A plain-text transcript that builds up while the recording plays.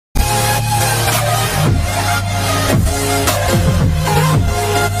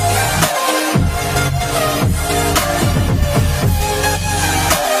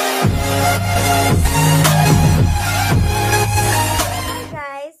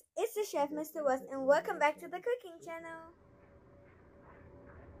Chef Mr. West, and welcome back to the cooking channel.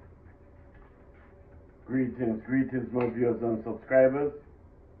 Greetings, my viewers and subscribers.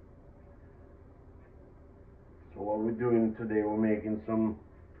 So what we're doing today, we're making some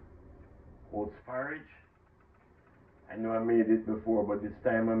oats porridge. I know I made it before, but this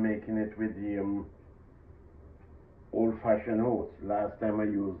time I'm making it with the old-fashioned oats. Last time I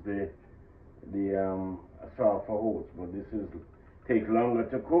used the softer oats, but this is take longer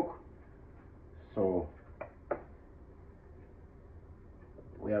to cook. So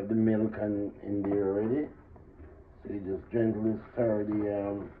we have the milk in there already. So you just gently stir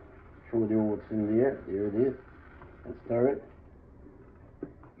throw the oats in there. There it is, and stir it.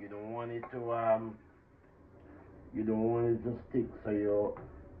 You don't want it to stick, so you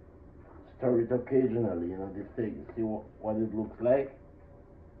stir it occasionally. You know, just take see what it looks like.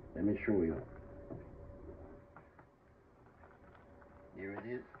 Let me show you. Here it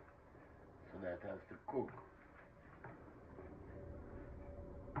is. So that has to cook.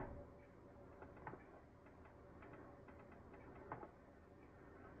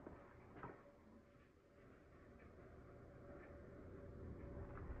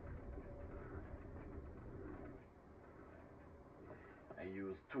 I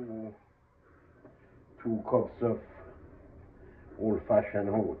use two cups of old-fashioned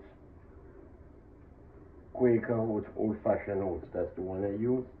oats. Quaker oats, old-fashioned oats. That's the one I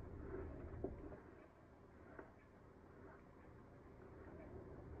use.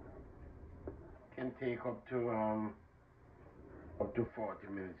 Can take up to 40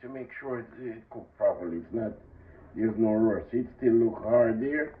 minutes. You make sure it cooked properly. It's not, there's no rush. It still look hard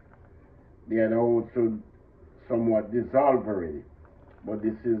there. The other oats should somewhat dissolve already. But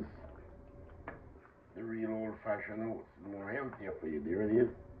this is the real old-fashioned oats. More healthier for you. There it is.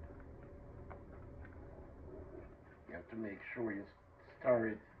 You have to make sure you stir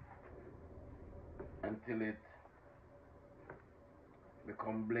it until it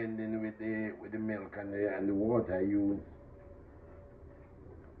become blending with the milk and the water. I use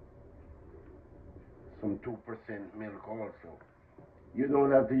some 2% milk also. You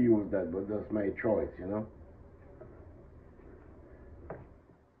don't have to use that, but that's my choice, you know.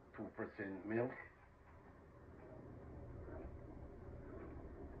 2% milk.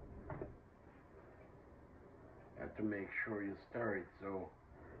 You have to make sure you stir it so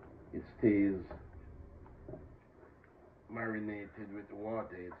it stays marinated with the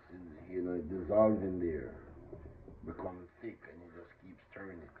water. It's, you know, it dissolves in there, becomes thick, and you just keep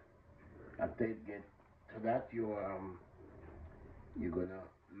stirring it. After it gets to that, you're gonna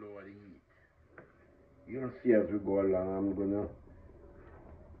lower the heat. You'll see as we go along. I'm gonna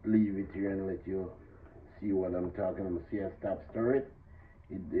leave it here and let you see what I'm talking about. See, I stop stir it.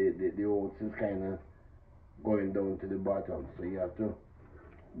 The oats is kind of going down to the bottom, so you have to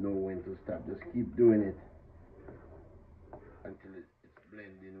know when to stop. Just keep doing it until it's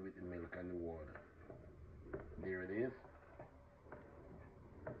blending with the milk and the water. There it is.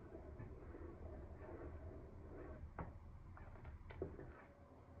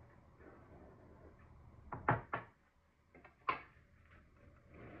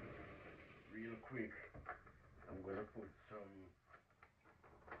 Real quick, I'm gonna put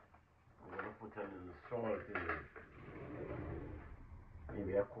a little salt in it.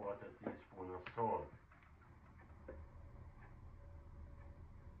 Maybe a quarter teaspoon of salt.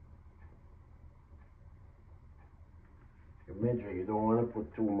 You measure, you don't want to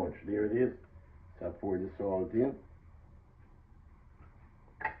put too much. There it is. So I pour the salt in.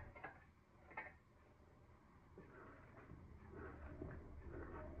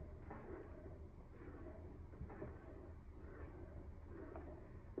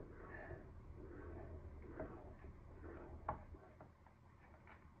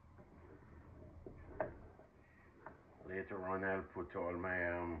 Later on, I'll put all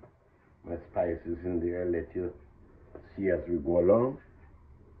my spices in there. Let you see as we go along.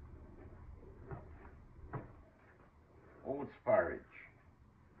 Oats porridge.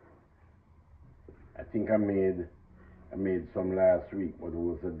 I think I made some last week, but it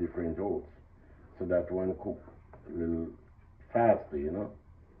was a different oats. So that one cooked a little faster, you know.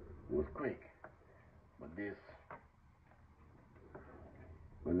 It was quick. But this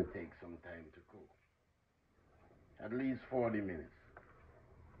gonna take some time to cook. At least 40 minutes.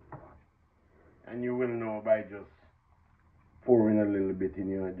 And you will know by just pouring a little bit in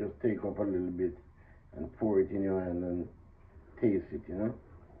your hand. Just take up a little bit and pour it in your hand and taste it, you know.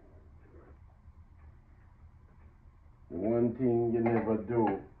 The one thing you never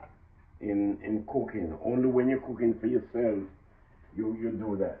do in cooking, only when you're cooking for yourself, you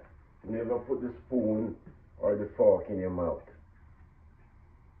do that. Never put the spoon or the fork in your mouth.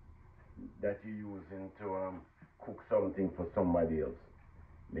 that you're using to cook something for somebody else.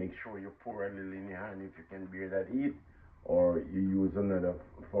 Make sure you pour a little in your hand if you can bear that heat, or you use another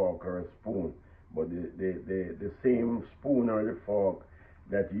fork or a spoon. But the same spoon or the fork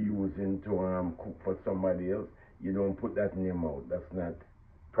that you're using to cook for somebody else, you don't put that in your mouth. That's not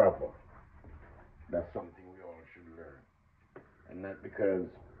proper. That's something we all should learn. And not because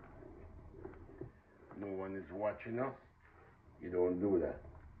no one is watching us, you don't do that.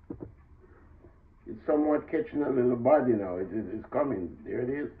 It's somewhat catching a little body now. It's coming. There it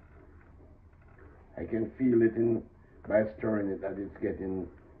is. I can feel it in by stirring it that it's getting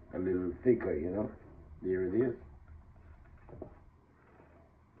a little thicker, you know. There it is.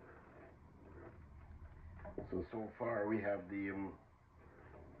 So far we have the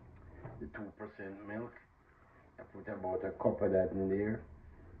 2% milk. I put about a cup of that in there.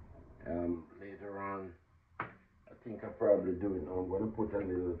 Later on, I think I'll probably do it now. I'm going to put a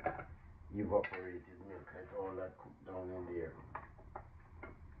little evaporated milk. Let all that cook down in there.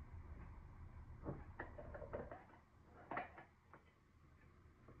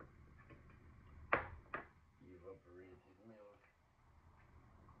 Evaporated milk.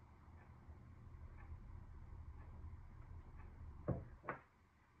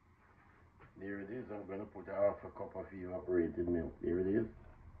 There it is. I'm going to put half a cup of evaporated milk. There it is.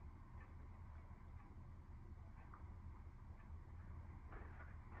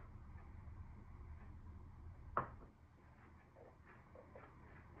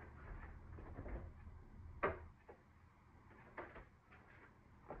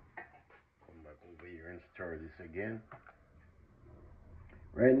 Come back over here and stir this again.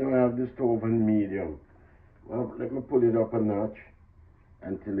 Right now I have the stove on medium. Well, let me pull it up a notch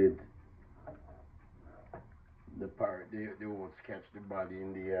until the oats catch the body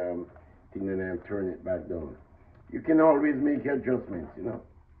in the thing, and then turn it back down. You can always make adjustments, you know.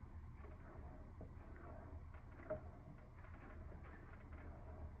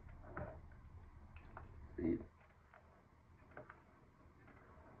 See?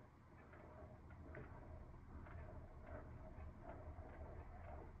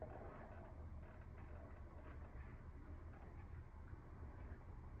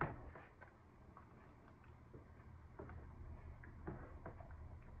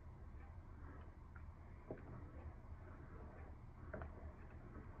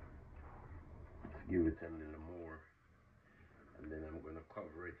 Let's give it a little more, and then I'm going to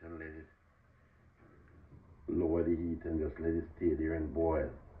cover it and let it lower the heat and just let it stay there and boil.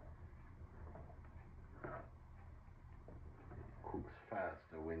 Cooks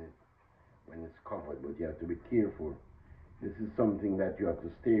faster when it's covered, but you have to be careful. This is something that you have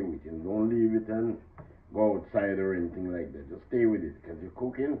to stay with. You don't leave it and go outside or anything like that. Just stay with it, because you're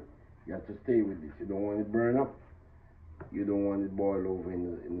cooking. You have to stay with this. You don't want it burn up. You don't want it boil over in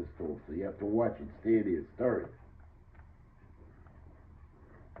the stove. So you have to watch it. Stay there. Stir it.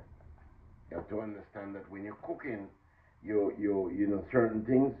 You have to understand that when you're cooking, you know certain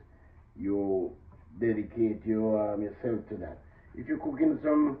things, you dedicate yourself to that. If you're cooking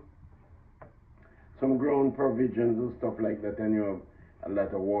some ground provisions and stuff like that, and you have a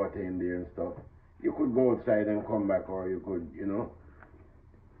lot of water in there and stuff, you could go outside and come back, or you could, you know,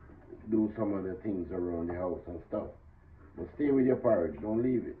 do some other things around the house and stuff. But stay with your porridge. Don't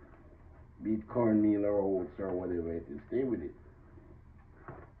leave it. Be it cornmeal or oats or whatever it is. Stay with it.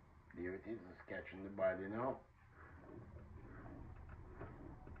 There it is. It's catching the body now.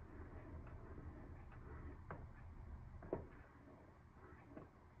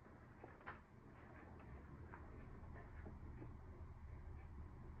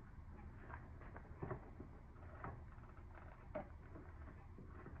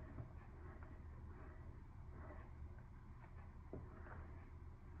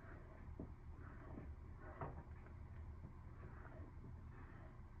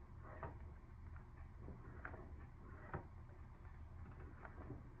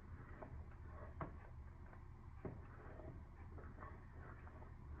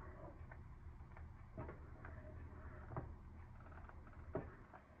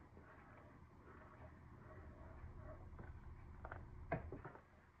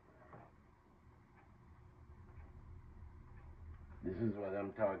 This is what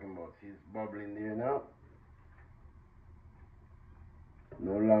I'm talking about. See, it's bubbling there now.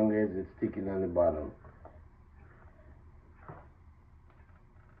 No longer is it sticking on the bottom.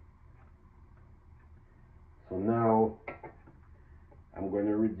 So now I'm going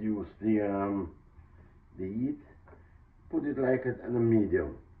to reduce the heat. Put it like at a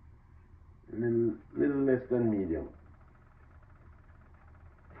medium, little less than medium.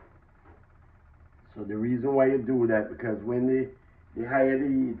 So the reason why you do that, because when the higher the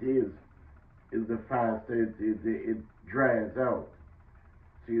heat is, is the faster it dries out.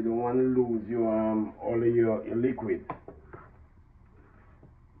 So you don't want to lose your all of your liquid.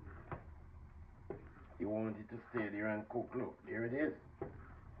 You want it to stay there and cook. Look, there it is.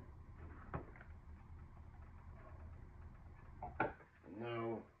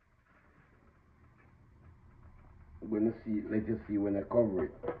 Now I'm gonna see. Let you see when I cover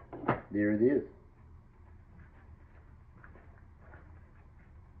it. There it is.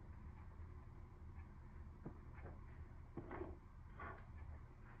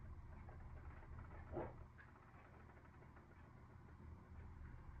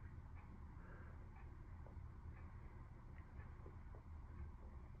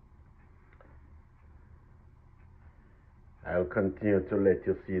 I'll continue to let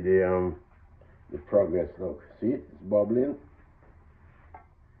you see the progress. Look, see it's bubbling.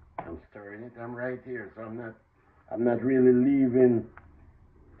 I'm stirring it. I'm right here, so I'm not really leaving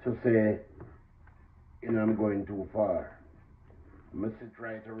to say, you know, I'm going too far. I'm gonna sit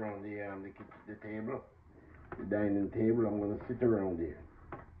right around the table, the dining table. I'm gonna sit around there.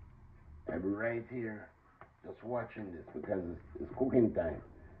 I'll be right here, just watching this because it's cooking time.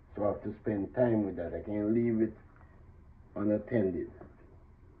 So I have to spend time with that. I can't leave it unattended.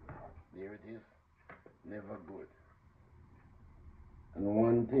 There it is. Never good. And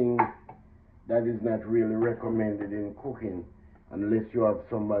one thing that is not really recommended in cooking, unless you have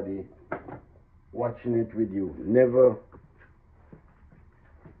somebody watching it with you. Never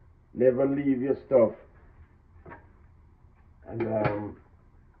leave your stuff and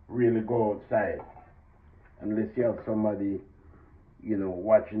really go outside unless you have somebody, you know,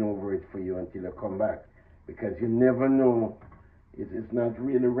 watching over it for you until you come back, because you never know. It's not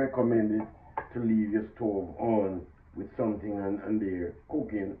really recommended to leave your stove on with something and there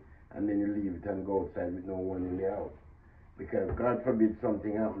cooking, and then you leave it and go outside with no one in the house, because God forbid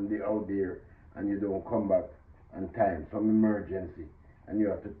something happens out there and you don't come back on time, some emergency, and you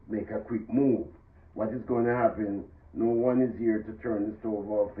have to make a quick move. What is going to happen? No one is here to turn the stove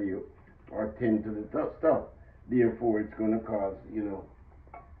off for you or tend to the stuff. Therefore, it's going to cause, you know,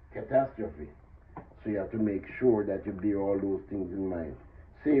 catastrophe. So you have to make sure that you bear all those things in mind.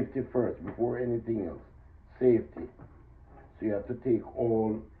 Safety first before anything else. Safety. So you have to take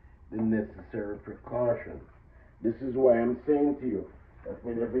all the necessary precautions. This is why I'm saying to you that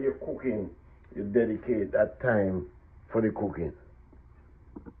whenever you're cooking, you dedicate that time for the cooking.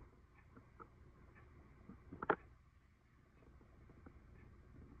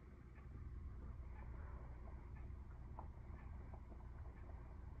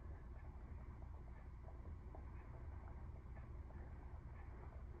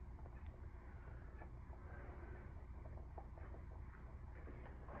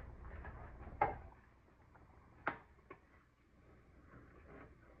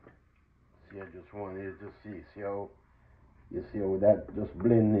 See, I just wanted you to see how you see how that just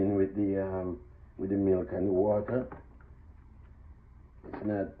blending with the milk and the water.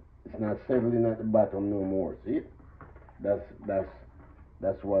 It's not settling at the bottom no more. See? That's that's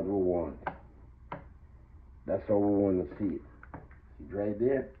that's what we want. That's how we want to see it. See right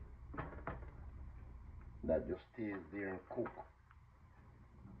there? That just stays there and cook.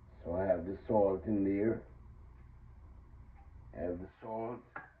 So I have the salt in there. I have the salt.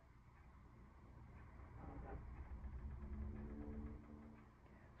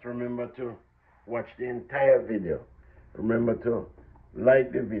 So remember to watch the entire video. Remember to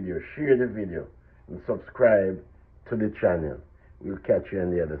like the video, share the video, and subscribe to the channel. We'll catch you on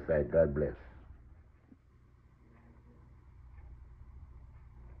the other side. God bless.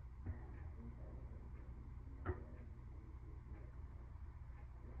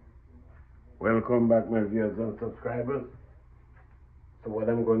 Welcome back, my viewers and subscribers. So what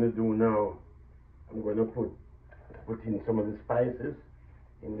I'm going to do now, I'm going to put in some of the spices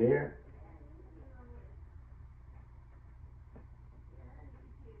in there.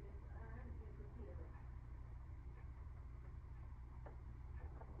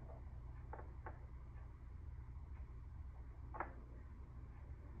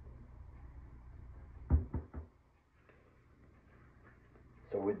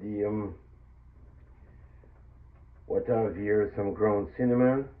 So with the what I have here is some ground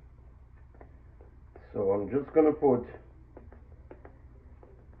cinnamon. So I'm just gonna put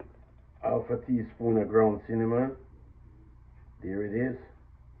half a teaspoon of ground cinnamon. There it is.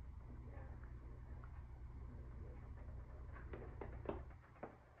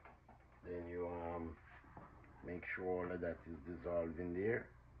 Then you make sure all of that is dissolved in there.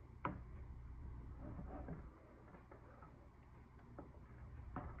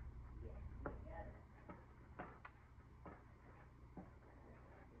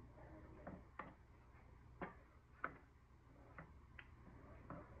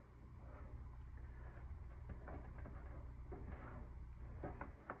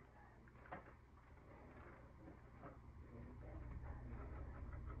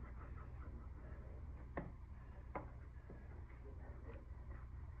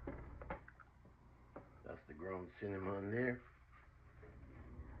 cinnamon there.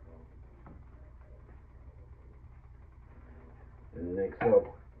 And next up,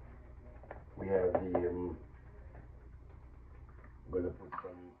 we have the, I'm going to put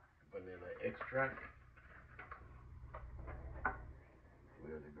some vanilla extract.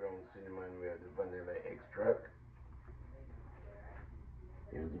 We have the ground cinnamon, we have the vanilla extract.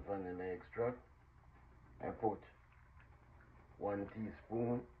 Here's the vanilla extract. I put 1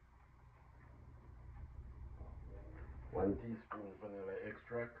 teaspoon vanilla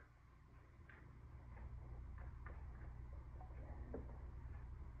extract.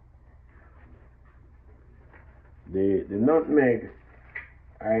 The nutmeg,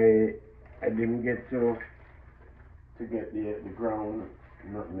 I didn't get to get the ground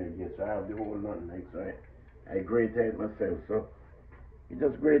nutmeg yet, so I have the whole nutmeg, so I grate it myself. So you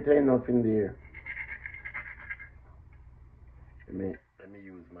just grate enough in there. Let me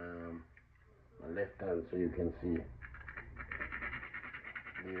use my left hand so you can see.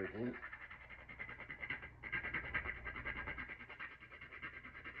 There it is.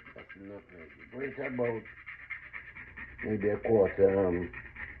 That's the nutmeg. You grate about maybe a quarter of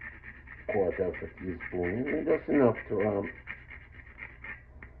a teaspoon. Just enough to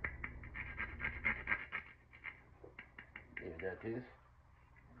if that is.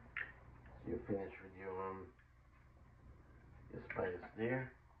 So you finish with your spice there.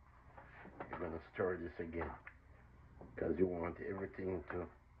 You're gonna stir this again because you want everything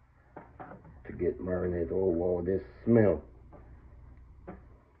to get marinated. Oh wow, this smell.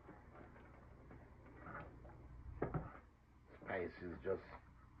 Spices just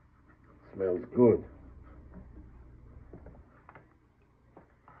smells good.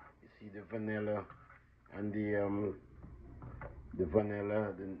 You see the vanilla and the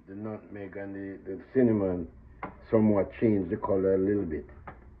vanilla, the nutmeg and the cinnamon somewhat change the color a little bit.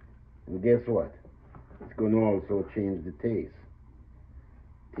 And guess what? It's going to also change the taste.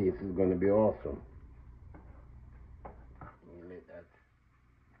 Taste is going to be awesome.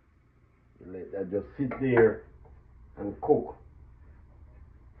 You let that just sit there and cook.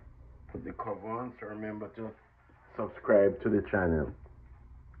 Put the cover on, so remember to subscribe to the channel.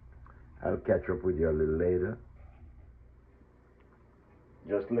 I'll catch up with you a little later.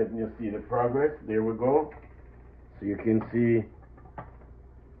 Just letting you see the progress. There we go. So you can see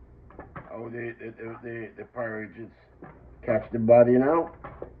how the porridge is catch the body now.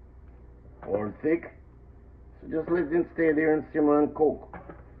 All thick. So just let it stay there and simmer and cook.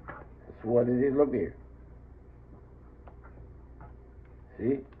 That's what it is. Look there.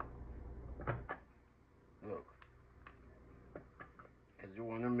 See? Look. Because you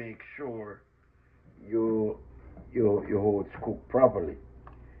want to make sure your oats cook properly.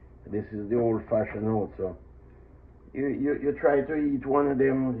 This is the old-fashioned oats. So you try to eat one of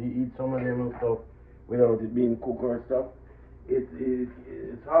them, you eat some of them and stuff without it being cooked or stuff.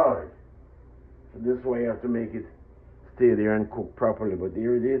 It's hard. So this way you have to make it stay there and cook properly. But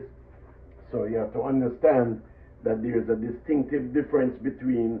here it is. So you have to understand that there's a distinctive difference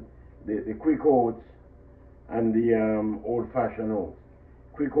between the quick oats and the old-fashioned oats.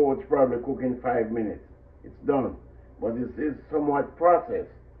 Quick oats probably cook in 5 minutes. It's done. But this is somewhat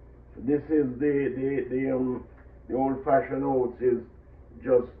processed. This is the old-fashioned oats is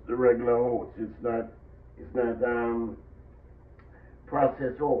just the regular oats. It's not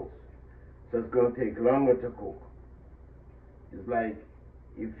processed oats. So it's going to take longer to cook. It's like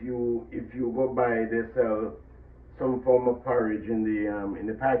if you go buy, they sell some form of porridge in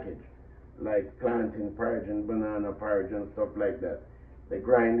the package, like plantain porridge and banana porridge and stuff like that. They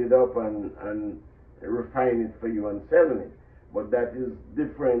grind it up and refine it for you and selling it. But that is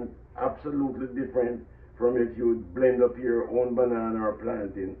different, absolutely different from if you blend up your own banana or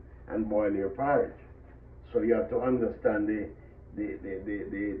plantain and boil your porridge. So you have to understand the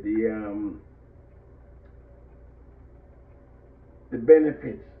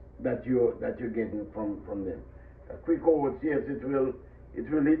benefits that you're getting from them. Quick oats, yes, it will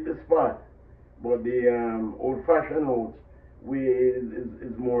hit the spot, but the old-fashioned oats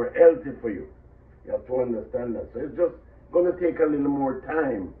is more healthy for you. You have to understand that. So it's just gonna take a little more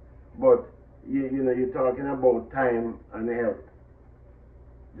time, but you know you're talking about time and health.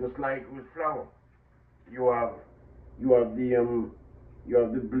 Just like with flour, you have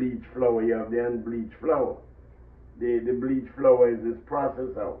the bleached flour, you have the unbleached flour. The bleached flour is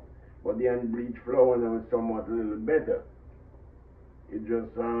processed out, but the unbleached flour now is somewhat a little better. It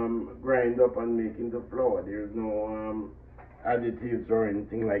just grind up and make into flour. There's no additives or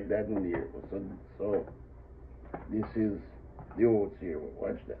anything like that in there. So this is the oats here.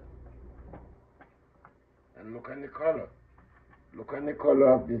 Watch that. And look at the color. Look at the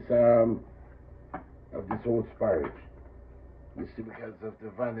color of this of this oat porridge. You see, because of the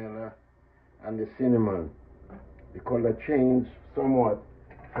vanilla and the cinnamon, the color changed somewhat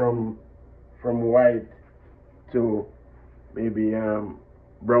from white to maybe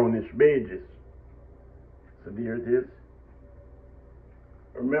brownish beiges. So there it is.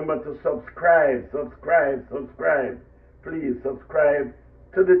 Remember to subscribe. Please subscribe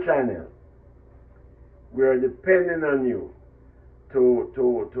to the channel. We are depending on you to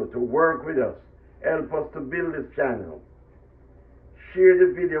work with us. Help us to build this channel. Share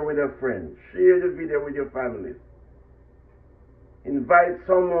the video with a friend. Share the video with your families. Invite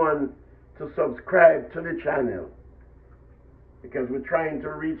someone to subscribe to the channel, because we're trying to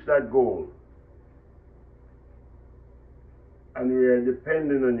reach that goal. And we are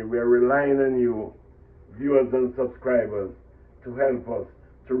depending on you. We are relying on you, viewers and subscribers, to help us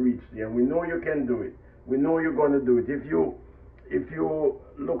to reach there. And we know you can do it. We know you're going to do it. If you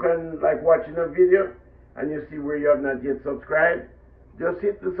look and like watching a video and you see where you have not yet subscribed, just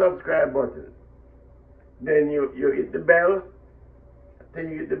hit the subscribe button. Then you hit the bell. Then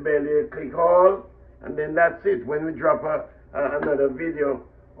you hit the bell, you click all, and then that's it. When we drop another video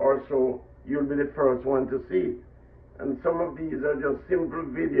or so, you'll be the first one to see it. And some of these are just simple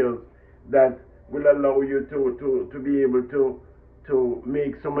videos that will allow you to be able to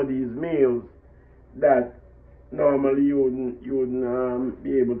make some of these meals that normally you wouldn't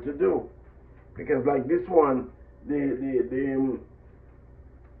be able to do. Because like this one, the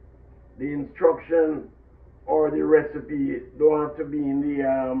instruction or the recipe don't have to be in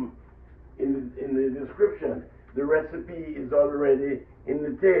the description. The recipe is already in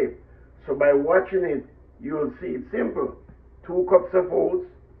the tape. So by watching it, you'll see it's simple. 2 cups of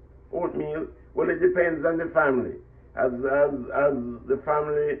oatmeal. Well, it depends on the family. As the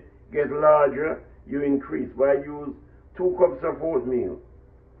family gets larger, you increase. But I use 2 cups of oatmeal,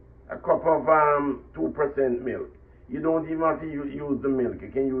 a cup of 2% milk. You don't even have to use the milk. You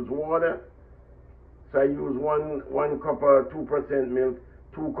can use water. So I use one cup of 2% milk,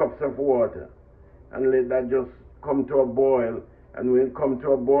 2 cups of water, and let that just come to a boil. And when it comes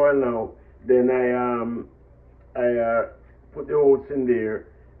to a boil now, then I put the oats in there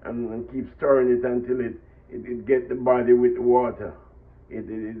and keep stirring it until it get the body with the water.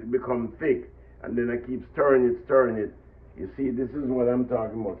 It becomes thick, and then I keep stirring it. You see, this is what I'm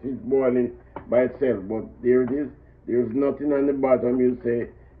talking about. It's boiling by itself, but there it is. There's nothing on the bottom. You say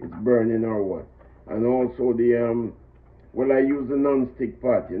it's burning or what. And also well, I use a non-stick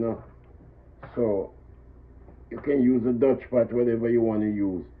pot, you know. So you can use a Dutch pot, whatever you want to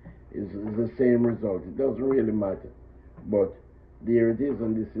use. It's the same result. It doesn't really matter. But there it is,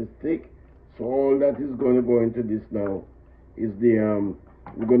 and this is thick. So all that is going to go into this now is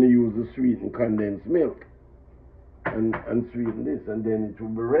we're going to use the sweetened condensed milk and sweeten this, and then it will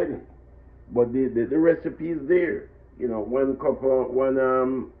be ready. But the recipe is there. You know, 1 cup of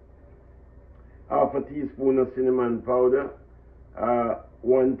half a teaspoon of cinnamon powder,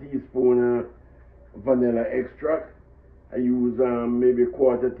 1 teaspoon of vanilla extract. I use maybe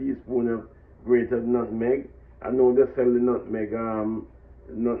 1/4 teaspoon of grated nutmeg. I know they sell the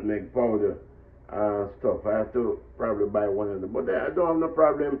nutmeg powder stuff. I have to probably buy one of them, but I don't have no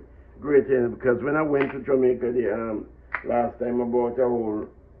problem grating it, because when I went to Jamaica the last time, I bought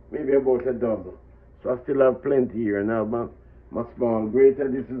maybe about a dozen. So I still have plenty here. Now my small grater,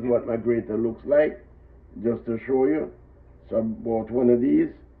 this is what my grater looks like, just to show you. So I bought one of these,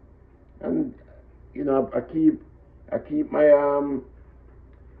 and you know, I keep my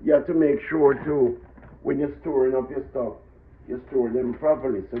you have to make sure too, when you're storing up your stuff, you store them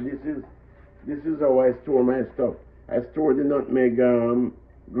properly. So this is how I store my stuff. I store the nutmeg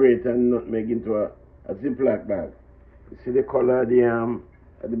grater and nutmeg into a Ziploc bag. You see the color of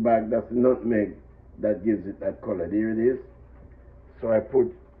the bag? That's the nutmeg that gives it that color. There it is. So I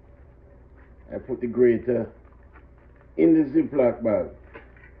put the grater in the Ziploc bag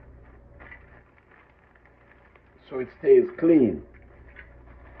so it stays clean.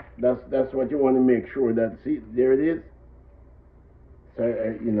 That's what you want to make sure that. See, there it is. So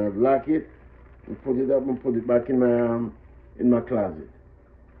I you know, lock it and put it up and put it back in my closet,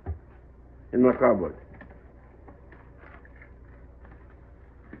 in my cupboard.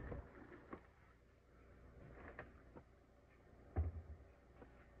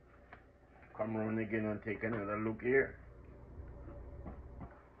 Come around again and take another look here.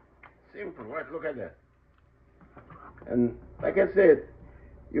 Simple, what? Look at that. And like I said,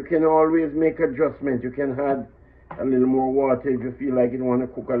 you can always make adjustments. You can add a little more water if you feel like you want to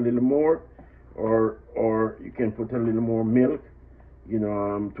cook a little more, or you can put a little more milk. You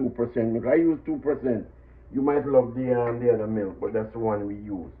know, 2% milk. I use 2%. You might love the other milk, but that's the one we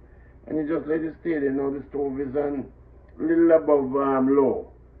use. and you just let it stay there. Now the stove is on a little above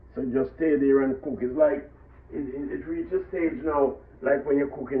low, so just stay there and cook. It's like it reaches a stage now like when you're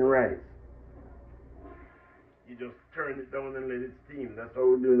cooking rice. You just turn it down and let it steam. That's how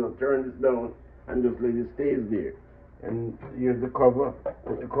we do now. Turn this down and just let it stay there. And here's the cover.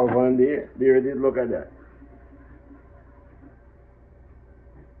 Put the cover on there. There it is. Look at that.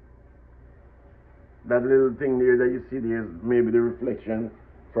 That little thing there that you see there is maybe the reflection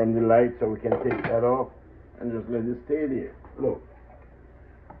from the light, so we can take that off and just let it stay there. Look.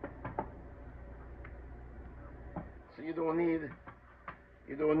 So you don't need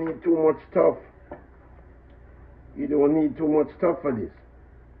too much stuff. You don't need too much stuff for this.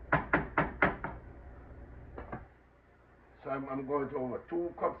 So I'm going to over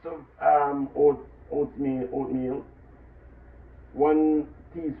 2 cups of oatmeal, 1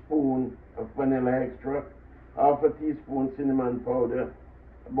 teaspoon of vanilla extract, half a teaspoon cinnamon powder,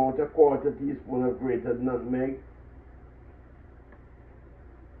 about a 1/4 teaspoon of grated nutmeg,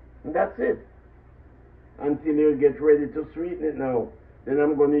 and that's it. Until you get ready to sweeten it now. Then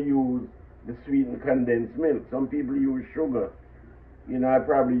I'm going to use the sweetened condensed milk. Some people use sugar. You know, I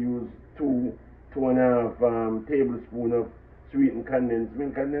probably use 2.5 tablespoons of sweetened condensed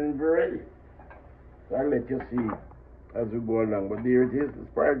milk, and then be ready. So I'll let you see as we go along. But there it is. It's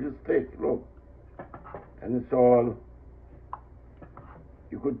probably just thick. Look. And it's all,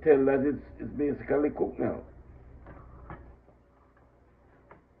 you could tell that it's basically cooked now.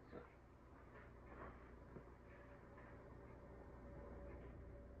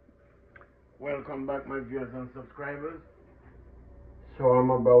 Welcome back, my viewers and subscribers. So I'm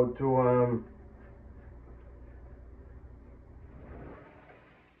about to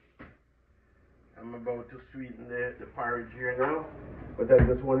sweeten the porridge here now, but I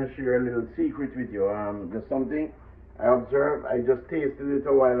just want to share a little secret with you. There's something I observed. I just tasted it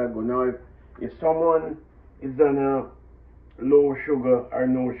a while ago. Now, if someone is on a low sugar or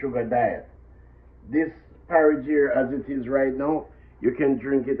no sugar diet, this porridge here, as it is right now, you can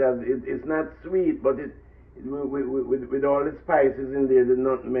drink it as it's not sweet, but with all the spices in there, the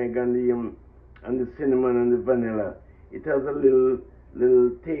nutmeg and the cinnamon and the vanilla, it has a little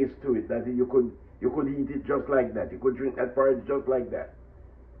taste to it that you could eat it just like that. You could drink that porridge just like that.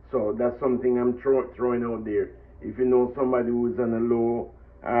 So that's something I'm throwing out there. If you know somebody who's on a low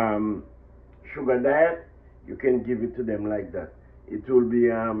sugar diet, you can give it to them like that. It will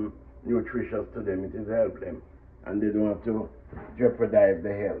be nutritious to them. It will help them, and they don't have to jeopardize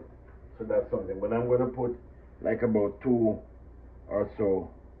their health. So that's something. But I'm going to put like about 2 or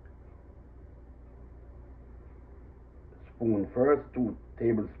so spoon first, 2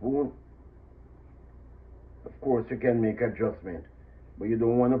 tablespoons. Of course, you can make adjustment, but you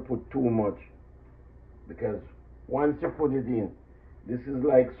don't want to put too much, because once you put it in, this is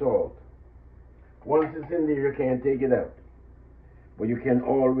like salt. Once it's in there, you can't take it out, but you can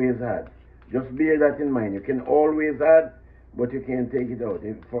always add. Just bear that in mind. You can always add, but you can't take it out.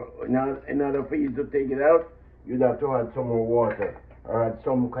 In order for you to take it out, you'd have to add some more water or add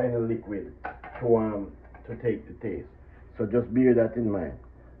some kind of liquid to take the taste. So just bear that in mind.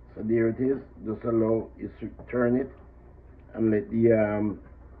 So there it is. Just allow you to turn it and let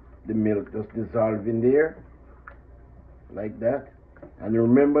the milk just dissolve in there like that. And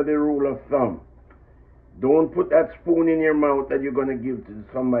remember the rule of thumb: don't put that spoon in your mouth that you're gonna give to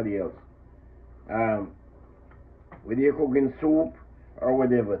somebody else. Whether you're cooking soup or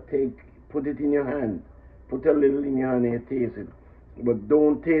whatever, put it in your hand. Put a little in your hand and you taste it. But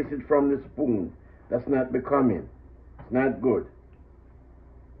don't taste it from the spoon. That's not becoming. It's not good.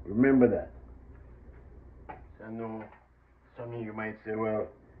 Remember that. I know some of you might say, well,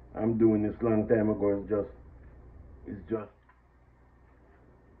 I'm doing this long time ago. It's just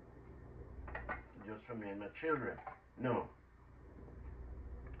for me and my children. No.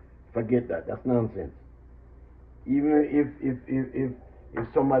 Forget that. That's nonsense. Even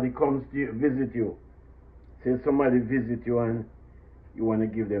if somebody comes to you, visit you, say somebody visit you and you want to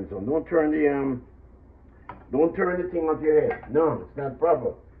give them some, don't turn the thing off your head. No, it's not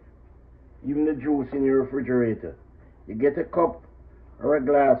proper. Even the juice in your refrigerator, you get a cup or a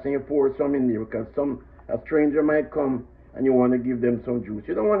glass and you pour some in there, because a stranger might come and you want to give them some juice.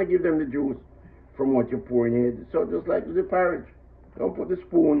 You don't want to give them the juice from what you pour in here. So just like with the porridge, don't put the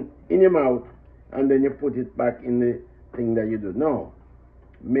spoon in your mouth and then you put it back in the thing that you do. No,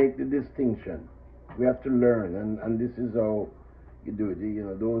 make the distinction. We have to learn, and this is how you do it. You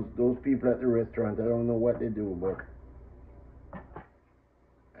know, those people at the restaurant, I don't know what they do, but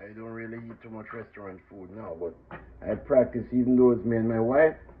I don't really eat too much restaurant food now. But I practice, even though it's me and my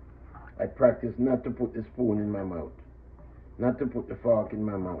wife, I practice not to put the spoon in my mouth, not to put the fork in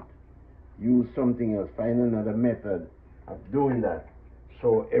my mouth. Use something else. Find another method of doing that,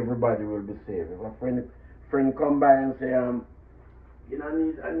 so everybody will be safe. If a friend come by and say, I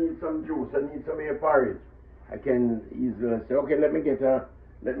need some juice, I need some air porridge, I can easily say, okay, let me get a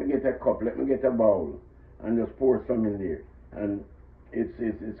cup, let me get a bowl, and just pour some in there, and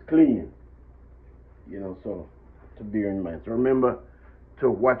it's clean, so to bear in mind. So remember to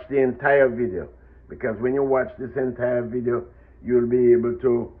watch the entire video, because when you watch this entire video, you'll be able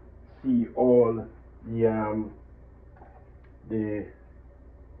to see all the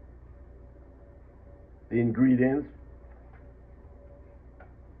ingredients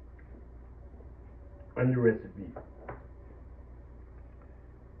and the recipe.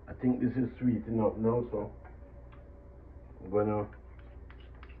 I think this is sweet enough now, so I'm gonna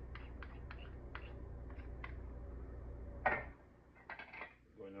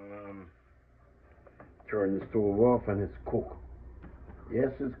turn the stove off, and it's cooked.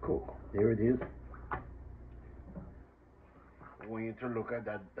 Yes, it's cooked. There it is. I want you to look at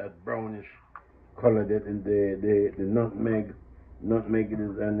that brownish color that in the nutmeg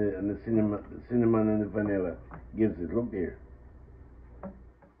is, and the cinnamon and the vanilla gives it. Look there.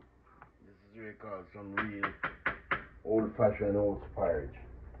 This is what we call some real old-fashioned oats porridge.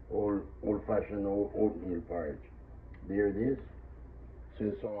 Old-fashioned oatmeal porridge. There it is. So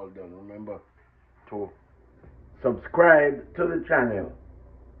it's all done. Remember to subscribe to the channel.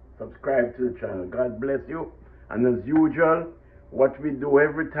 Subscribe to the channel. God bless you. And as usual, what we do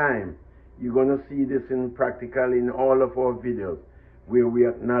every time, you're going to see this in practically in all of our videos, where we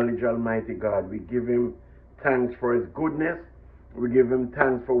acknowledge Almighty God. We give him thanks for his goodness. We give him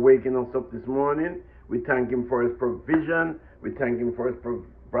thanks for waking us up this morning. We thank him for his provision. We thank him for his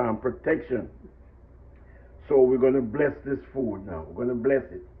protection. So we're going to bless this food now. We're going to bless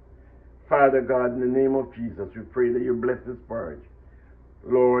it. Father God, in the name of Jesus, we pray that you bless this porridge.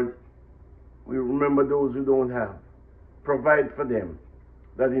 Lord, we remember those who don't have. Provide for them,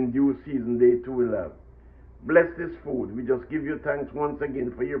 that in due season they too will have. Bless this food. We just give you thanks once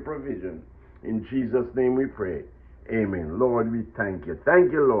again for your provision. In Jesus' name we pray. Amen. Lord, we thank you.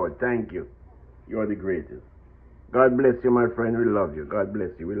 Thank you, Lord. Thank you. You are the greatest. God bless you, my friend. We love you. God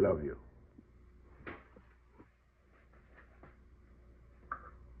bless you. We love you.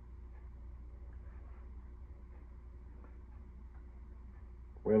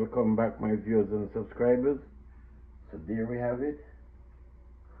 Welcome back, my viewers and subscribers. So there we have it.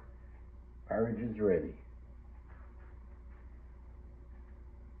 Porridge is ready.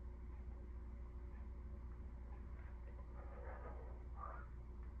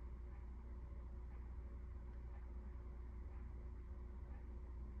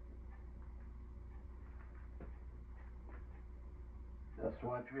 That's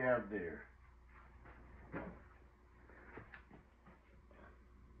what we have there.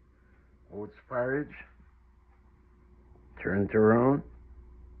 Oats porridge. Turn it around.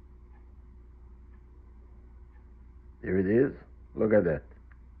 There it is. Look at that.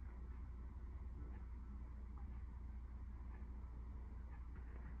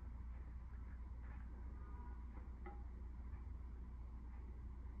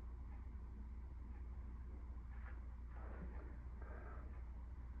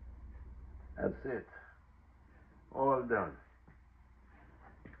 That's it. All done.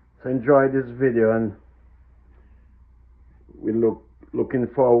 So enjoy this video, and we're looking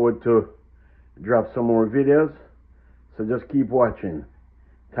forward to drop some more videos. So just keep watching.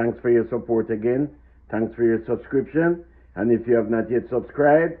 Thanks for your support again. Thanks for your subscription. And if you have not yet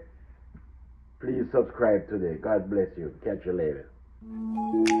subscribed, please subscribe today. God bless you. Catch you later.